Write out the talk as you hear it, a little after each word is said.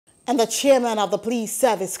And the chairman of the Police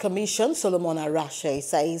Service Commission, Solomon Arase,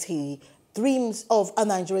 says he dreams of a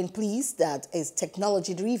Nigerian police that is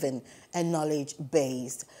technology-driven and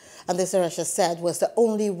knowledge-based. And this, Arase said, was the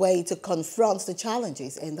only way to confront the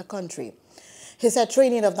challenges in the country. He said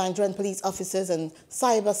training of Nigerian police officers in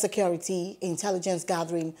cyber security, intelligence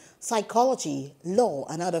gathering, psychology, law,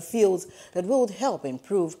 and other fields that would help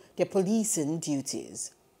improve their policing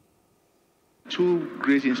duties. Two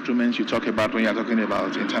great instruments you talk about when you're talking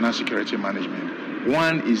about internal security management.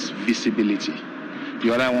 One is visibility.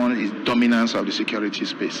 The other one is dominance of the security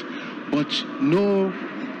space. But no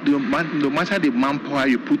matter the manpower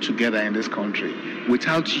you put together in this country,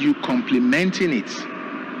 without you complementing it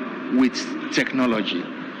with technology,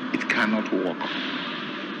 it cannot work.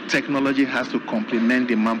 Technology has to complement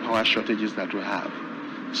the manpower shortages that we have.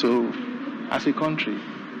 So, as a country,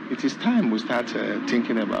 it is time we start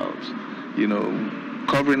thinking about,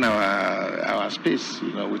 covering our space,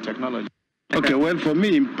 with technology. Okay, well, for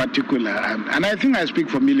me in particular, and I think I speak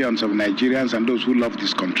for millions of Nigerians and those who love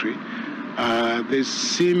this country, the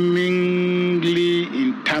seemingly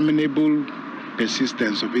interminable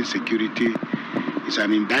persistence of insecurity is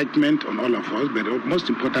an indictment on all of us, but most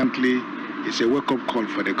importantly, it's a wake-up call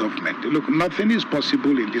for the government. Look, nothing is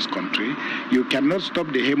possible in this country. You cannot stop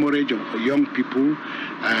the hemorrhage of young people.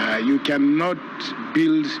 You cannot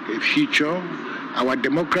build a future. Our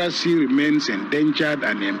democracy remains endangered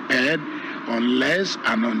and impaired unless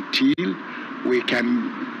and until we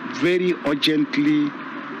can very urgently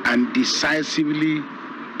and decisively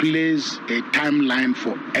place a timeline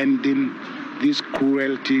for ending this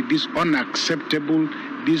cruelty, this unacceptable,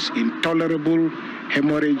 this intolerable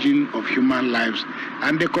hemorrhaging of human lives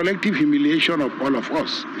and the collective humiliation of all of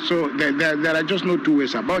us. So there are just no two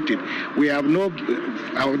ways about it.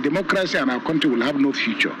 Our democracy and our country will have no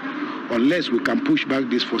future unless we can push back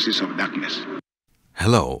these forces of darkness.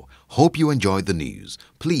 Hello, hope you enjoyed the news.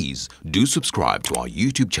 Please do subscribe to our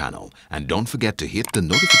YouTube channel and don't forget to hit the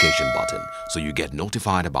notification button so you get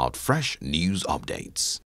notified about fresh news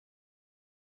updates.